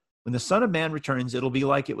 When the Son of Man returns, it'll be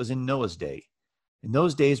like it was in Noah's day. In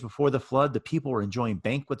those days before the flood, the people were enjoying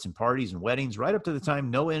banquets and parties and weddings right up to the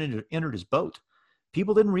time Noah entered his boat.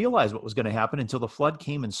 People didn't realize what was going to happen until the flood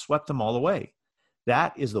came and swept them all away.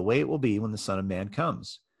 That is the way it will be when the Son of Man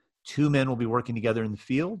comes. 2 men will be working together in the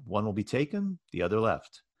field. One will be taken, the other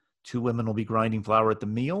left. 2 women will be grinding flour at the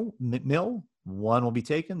mill. One will be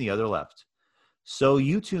taken, the other left. So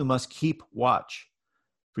you too must keep watch,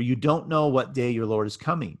 for you don't know what day your Lord is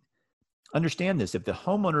coming. Understand this, if the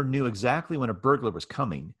homeowner knew exactly when a burglar was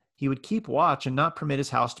coming, he would keep watch and not permit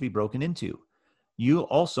his house to be broken into. You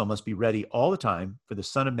also must be ready all the time, for the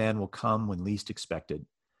Son of Man will come when least expected.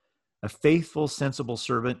 A faithful, sensible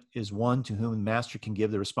servant is one to whom the master can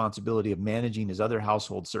give the responsibility of managing his other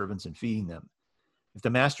household servants and feeding them. If the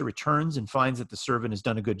master returns and finds that the servant has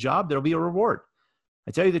done a good job, there'll be a reward.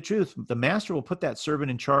 I tell you the truth, the master will put that servant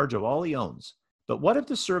in charge of all he owns. But what if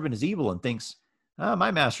the servant is evil and thinks,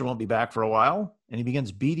 my master won't be back for a while, and he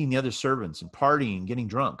begins beating the other servants and partying and getting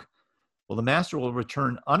drunk? Well, the master will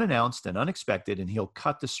return unannounced and unexpected, and he'll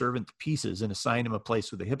cut the servant to pieces and assign him a place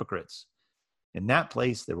with the hypocrites. In that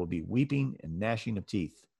place, there will be weeping and gnashing of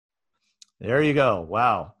teeth. There you go.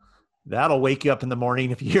 Wow. That'll wake you up in the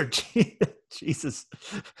morning if you hear Jesus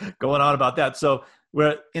going on about that. So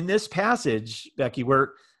we're in this passage, Becky,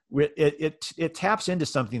 it taps into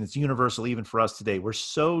something that's universal even for us today. We're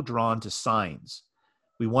so drawn to signs.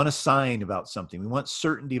 We want a sign about something. We want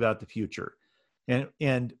certainty about the future.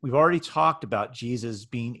 And we've already talked about Jesus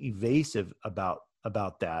being evasive about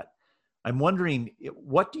that. I'm wondering,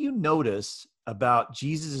 what do you notice about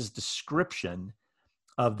Jesus's description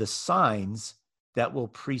of the signs that will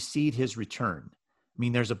precede his return? I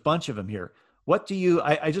mean, there's a bunch of them here. What do you,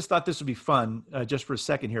 I just thought this would be fun just for a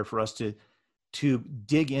second here for us to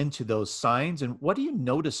dig into those signs. And what do you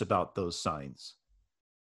notice about those signs?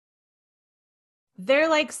 They're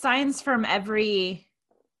like signs from every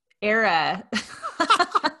era.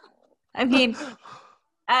 I mean,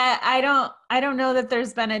 I don't know that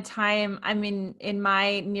there's been a time, I mean, in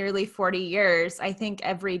my nearly 40 years, I think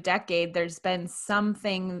every decade there's been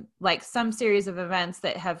something, like some series of events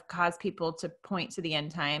that have caused people to point to the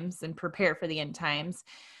end times and prepare for the end times.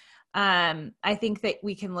 I think that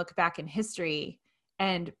we can look back in history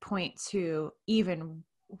and point to even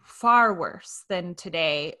far worse than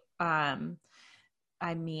today.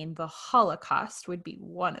 I mean, the Holocaust would be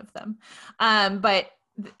one of them. But,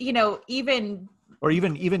 you know, even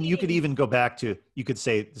you could even go back to, you could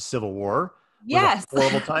say the Civil War. Yes. Was a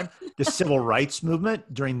horrible time. The civil rights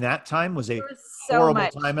movement during that time was a horrible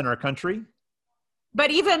time in our country.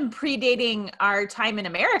 But even predating our time in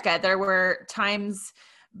America, there were times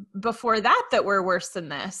before that were worse than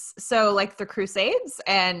this. So like the Crusades.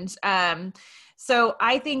 And so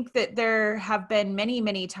I think that there have been many,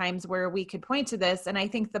 many times where we could point to this. And I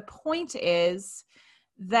think the point is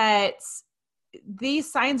that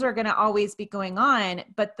these signs are going to always be going on.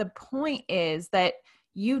 But the point is that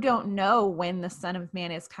you don't know when the Son of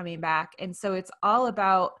Man is coming back. And so it's all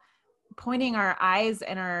about pointing our eyes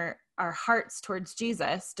and our hearts towards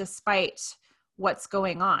Jesus, despite what's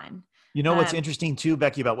going on. You know, what's interesting too,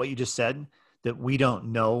 Becky, about what you just said, that we don't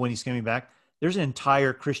know when he's coming back. There's an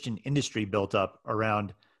entire Christian industry built up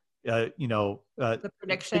around, the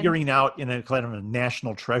prediction, figuring out in a kind of a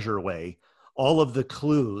national treasure way, all of the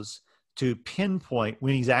clues to pinpoint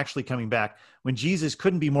when he's actually coming back. When Jesus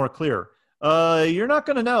couldn't be more clear. You're not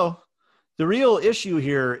going to know. The real issue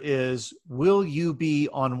here is, will you be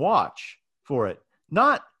on watch for it?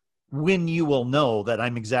 Not when you will know that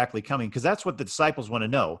I'm exactly coming, because that's what the disciples want to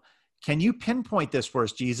know. Can you pinpoint this for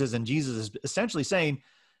us, Jesus? And Jesus is essentially saying,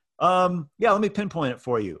 let me pinpoint it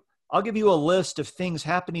for you. I'll give you a list of things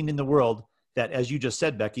happening in the world that, as you just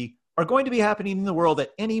said, Becky, are going to be happening in the world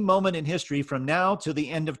at any moment in history from now to the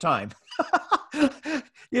end of time.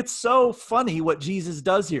 It's so funny what Jesus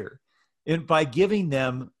does here. And by giving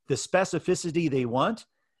them the specificity they want,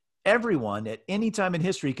 everyone at any time in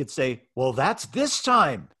history could say, well, that's this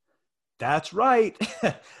time. That's right.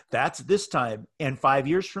 That's this time. And 5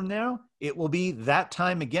 years from now, it will be that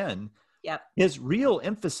time again. Yep. His real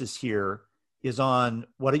emphasis here is on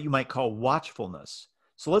what you might call watchfulness.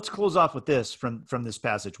 So let's close off with this from this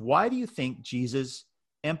passage. Why do you think Jesus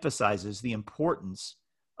emphasizes the importance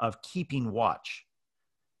of keeping watch?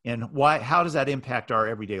 And how does that impact our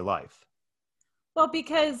everyday life? Well,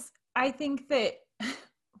 because I think that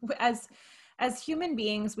as human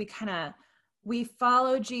beings, we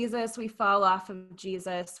follow Jesus, we fall off of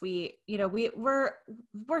Jesus. We're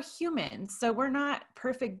humans, so we're not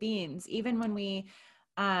perfect beings. Even when we,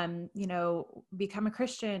 become a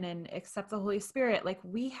Christian and accept the Holy Spirit, like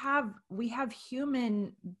we have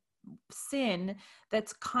human sin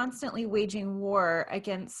that's constantly waging war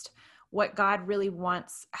against what God really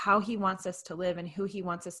wants, how he wants us to live and who he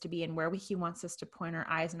wants us to be and where he wants us to point our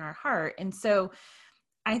eyes and our heart. And so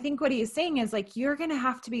I think what he is saying is, like, you're going to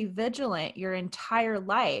have to be vigilant your entire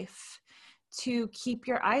life to keep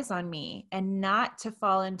your eyes on me and not to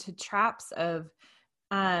fall into traps of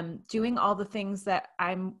doing all the things that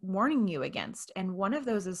I'm warning you against. And one of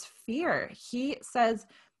those is fear. He says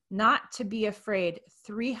not to be afraid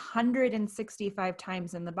 365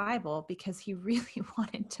 times in the Bible, because he really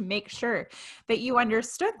wanted to make sure that you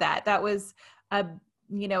understood that. That was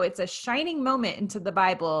it's a shining moment into the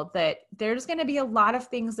Bible that there's going to be a lot of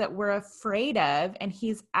things that we're afraid of. And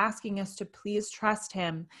he's asking us to please trust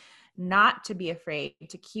him, not to be afraid,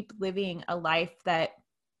 to keep living a life that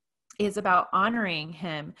is about honoring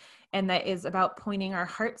him and that is about pointing our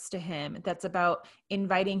hearts to him. That's about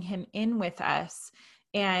inviting him in with us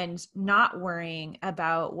and not worrying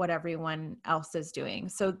about what everyone else is doing.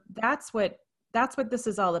 So that's what this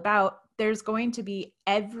is all about. There's going to be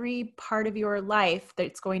every part of your life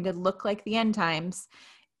that's going to look like the end times.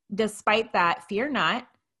 Despite that, fear not,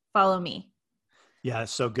 follow me. Yeah,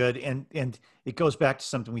 so good. And it goes back to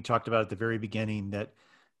something we talked about at the very beginning,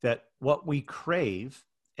 that what we crave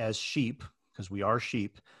as sheep, because we are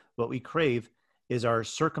sheep, what we crave is our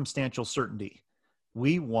circumstantial certainty.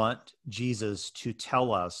 We want Jesus to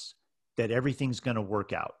tell us that everything's going to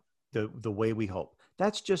work out the way we hope.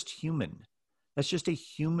 That's just human. That's just a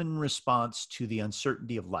human response to the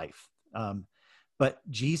uncertainty of life. But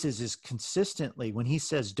Jesus is consistently, when he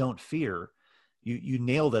says, don't fear, you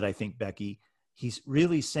nailed it, I think, Becky. He's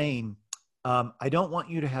really saying, I don't want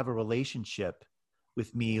you to have a relationship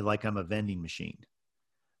with me like I'm a vending machine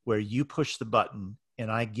where you push the button and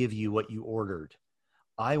I give you what you ordered.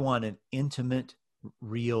 I want an intimate,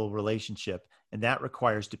 real relationship, and that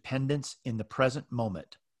requires dependence in the present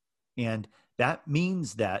moment. And that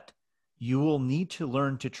means that you will need to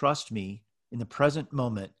learn to trust me in the present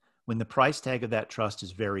moment when the price tag of that trust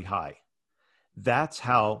is very high. That's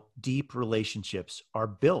how deep relationships are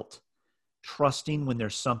built. Trusting when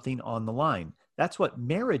there's something on the line. That's what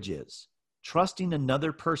marriage is. Trusting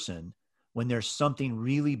another person when there's something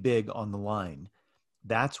really big on the line.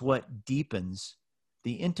 That's what deepens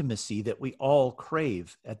the intimacy that we all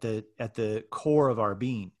crave at the core of our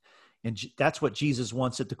being. And that's what Jesus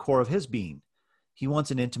wants at the core of his being. He wants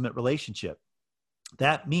an intimate relationship.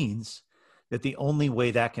 That means that the only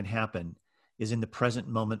way that can happen is in the present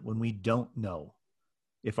moment when we don't know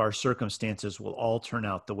if our circumstances will all turn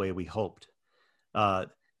out the way we hoped.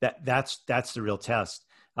 That's the real test.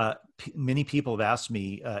 Many people have asked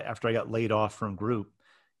me after I got laid off from group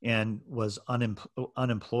and was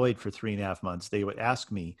unemployed for 3.5 months, they would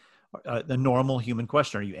ask me the normal human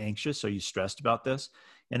question: are you anxious? Are you stressed about this?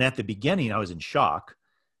 And at the beginning, I was in shock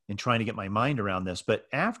and trying to get my mind around this. But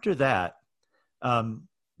after that,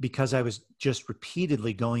 because I was just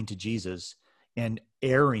repeatedly going to Jesus and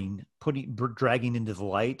dragging into the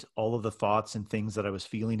light all of the thoughts and things that I was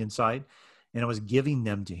feeling inside, and I was giving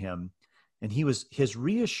them to him. And his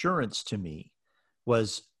reassurance to me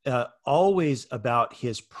was always about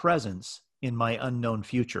his presence in my unknown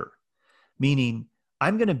future, meaning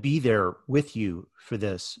I'm going to be there with you for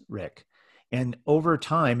this, Rick. And over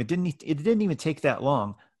time, it didn't even take that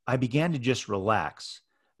long. I began to just relax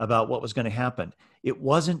about what was going to happen. It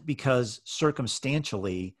wasn't because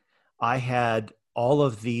circumstantially I had all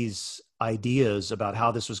of these ideas about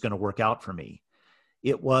how this was going to work out for me.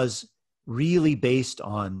 It was really based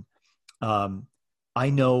on, I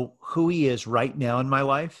know who he is right now in my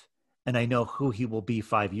life, and I know who he will be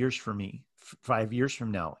 5 years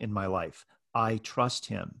from now in my life. I trust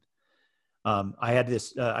him.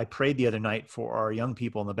 I prayed the other night for our young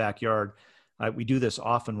people in the backyard. We do this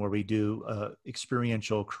often where we do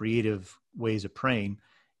experiential, creative ways of praying.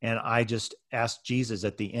 And I just asked Jesus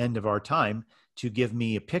at the end of our time to give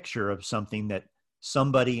me a picture of something that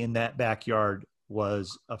somebody in that backyard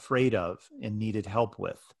was afraid of and needed help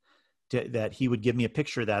with, that he would give me a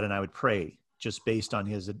picture of that and I would pray just based on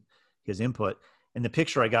his input. And the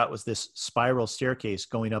picture I got was this spiral staircase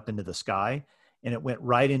going up into the sky, and it went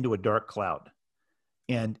right into a dark cloud.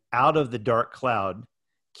 And out of the dark cloud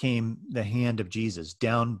came the hand of Jesus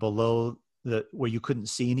down below where you couldn't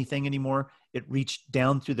see anything anymore. It reached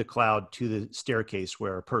down through the cloud to the staircase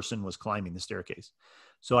where a person was climbing the staircase.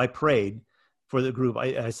 So I prayed for the group.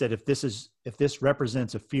 I said, if this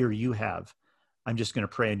represents a fear you have, I'm just going to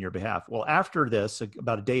pray on your behalf. Well, after this,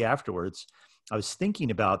 about a day afterwards, I was thinking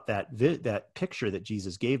about that picture that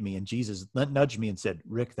Jesus gave me, and Jesus nudged me and said,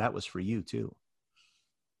 Rick, that was for you too.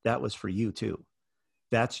 That was for you too.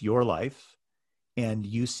 That's your life. And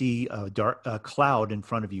you see a cloud in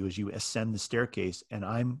front of you as you ascend the staircase, and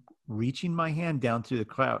I'm reaching my hand down through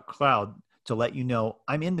the cloud to let you know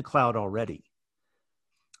I'm in the cloud already.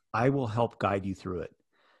 I will help guide you through it.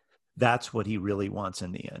 That's what he really wants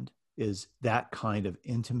in the end, is that kind of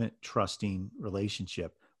intimate, trusting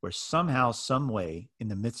relationship where somehow, some way, in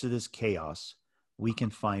the midst of this chaos, we can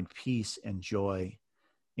find peace and joy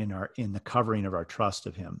in the covering of our trust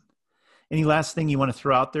of him. Any last thing you want to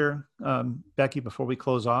throw out there, Becky, before we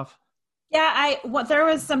close off? Yeah, there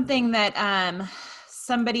was something that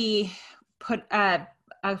somebody put, a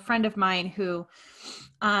friend of mine who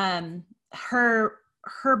her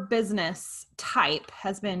her business type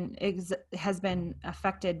has been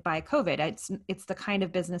affected by COVID. It's the kind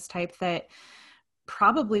of business type that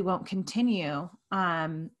probably won't continue.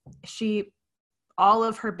 All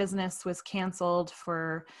of her business was canceled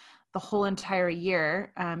for the whole entire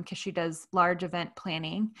year because she does large event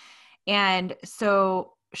planning. And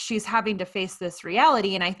so she's having to face this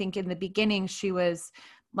reality. And I think in the beginning, she was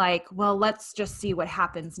like, well, let's just see what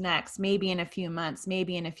happens next. Maybe in a few months.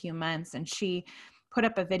 And she put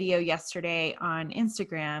up a video yesterday on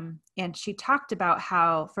Instagram, and she talked about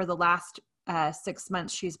how for the last 6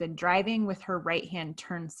 months, she's been driving with her right-hand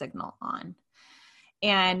turn signal on.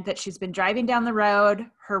 And that she's been driving down the road,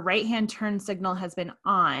 her right-hand turn signal has been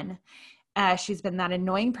on. She's been that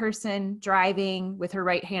annoying person driving with her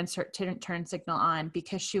right-hand turn signal on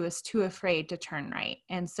because she was too afraid to turn right.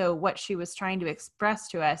 And so what she was trying to express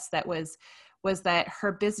to us was that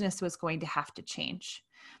her business was going to have to change,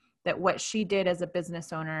 that what she did as a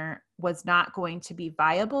business owner was not going to be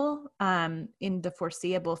viable in the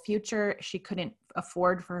foreseeable future. She couldn't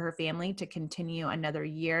afford for her family to continue another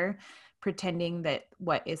year pretending that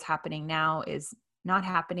what is happening now is not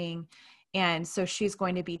happening. And so she's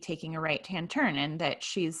going to be taking a right-hand turn, and that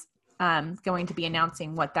she's going to be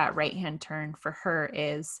announcing what that right-hand turn for her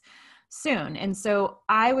is soon. And so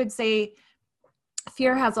I would say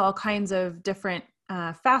fear has all kinds of different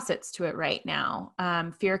facets to it right now.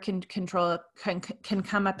 Fear can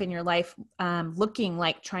come up in your life looking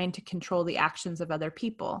like trying to control the actions of other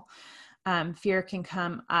people. Fear can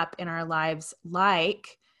come up in our lives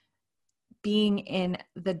like being in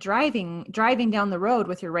the driving down the road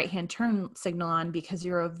with your right-hand turn signal on because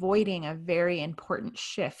you're avoiding a very important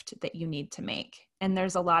shift that you need to make. And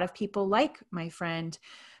there's a lot of people like my friend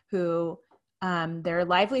who their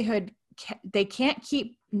livelihood, they can't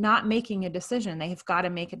keep not making a decision. They've got to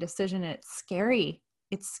make a decision. And it's scary.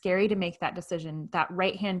 It's scary to make that decision. That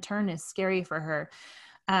right-hand turn is scary for her.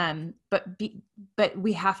 But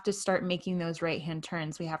we have to start making those right-hand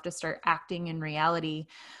turns. We have to start acting in reality.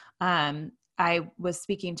 I was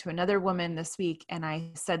speaking to another woman this week, and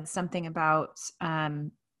I said something about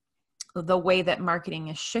the way that marketing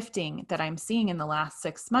is shifting that I'm seeing in the last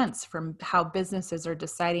 6 months from how businesses are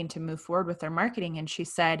deciding to move forward with their marketing. And she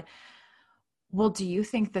said, well, do you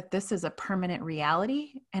think that this is a permanent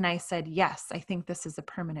reality? And I said, yes, I think this is a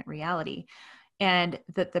permanent reality. And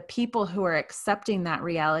that the people who are accepting that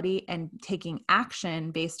reality and taking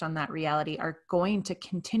action based on that reality are going to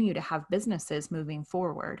continue to have businesses moving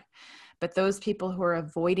forward. But those people who are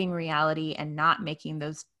avoiding reality and not making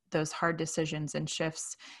those hard decisions and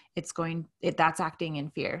shifts, that's acting in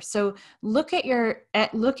fear. So look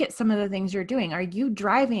at some of the things you're doing. Are you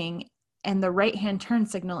driving and the right-hand turn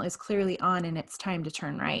signal is clearly on and it's time to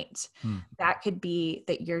turn right? That could be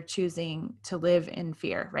that you're choosing to live in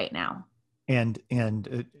fear right now. And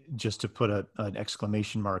just to put an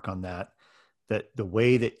exclamation mark on that the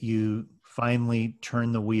way that you finally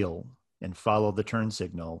turn the wheel and follow the turn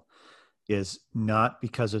signal is not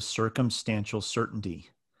because of circumstantial certainty.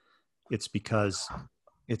 It's because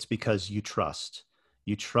you trust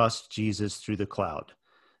Jesus through the cloud,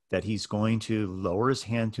 that he's going to lower his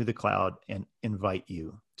hand through the cloud and invite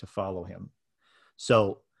you to follow him.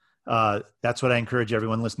 So that's what I encourage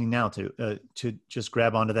everyone listening now to just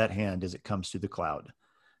grab onto that hand as it comes through the cloud.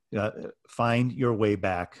 Find your way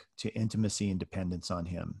back to intimacy and dependence on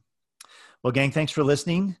him. Well, gang, thanks for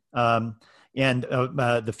listening. And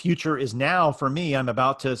the future is now for me. I'm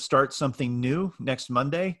about to start something new next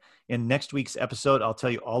Monday. In next week's episode, I'll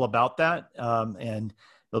tell you all about that. And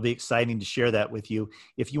it'll be exciting to share that with you.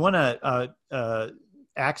 If you want to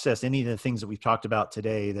access any of the things that we've talked about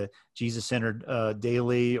today, the Jesus-Centered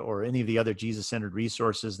Daily, or any of the other Jesus-Centered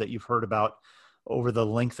resources that you've heard about over the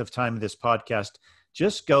length of time of this podcast,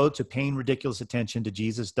 just go to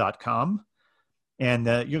payingridiculousattentiontojesus.com. And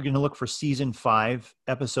you're going to look for season 5,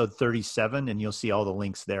 episode 37, and you'll see all the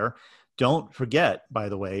links there. Don't forget, by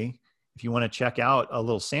the way, if you want to check out a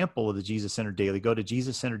little sample of the Jesus-Centered Daily, go to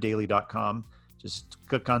jesuscentereddaily.com. Just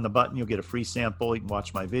click on the button. You'll get a free sample. You can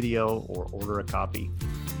watch my video or order a copy.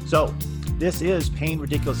 So this is Paying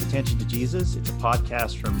Ridiculous Attention to Jesus. It's a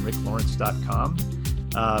podcast from ricklawrence.com.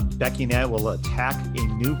 Becky and I will attack a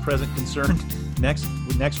new present concern next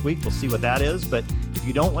week. We'll see what that is. But if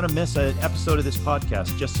you don't want to miss an episode of this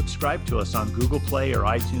podcast, just subscribe to us on Google Play or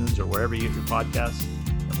iTunes or wherever you get your podcasts.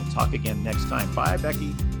 And we'll talk again next time. Bye,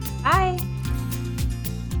 Becky. Bye.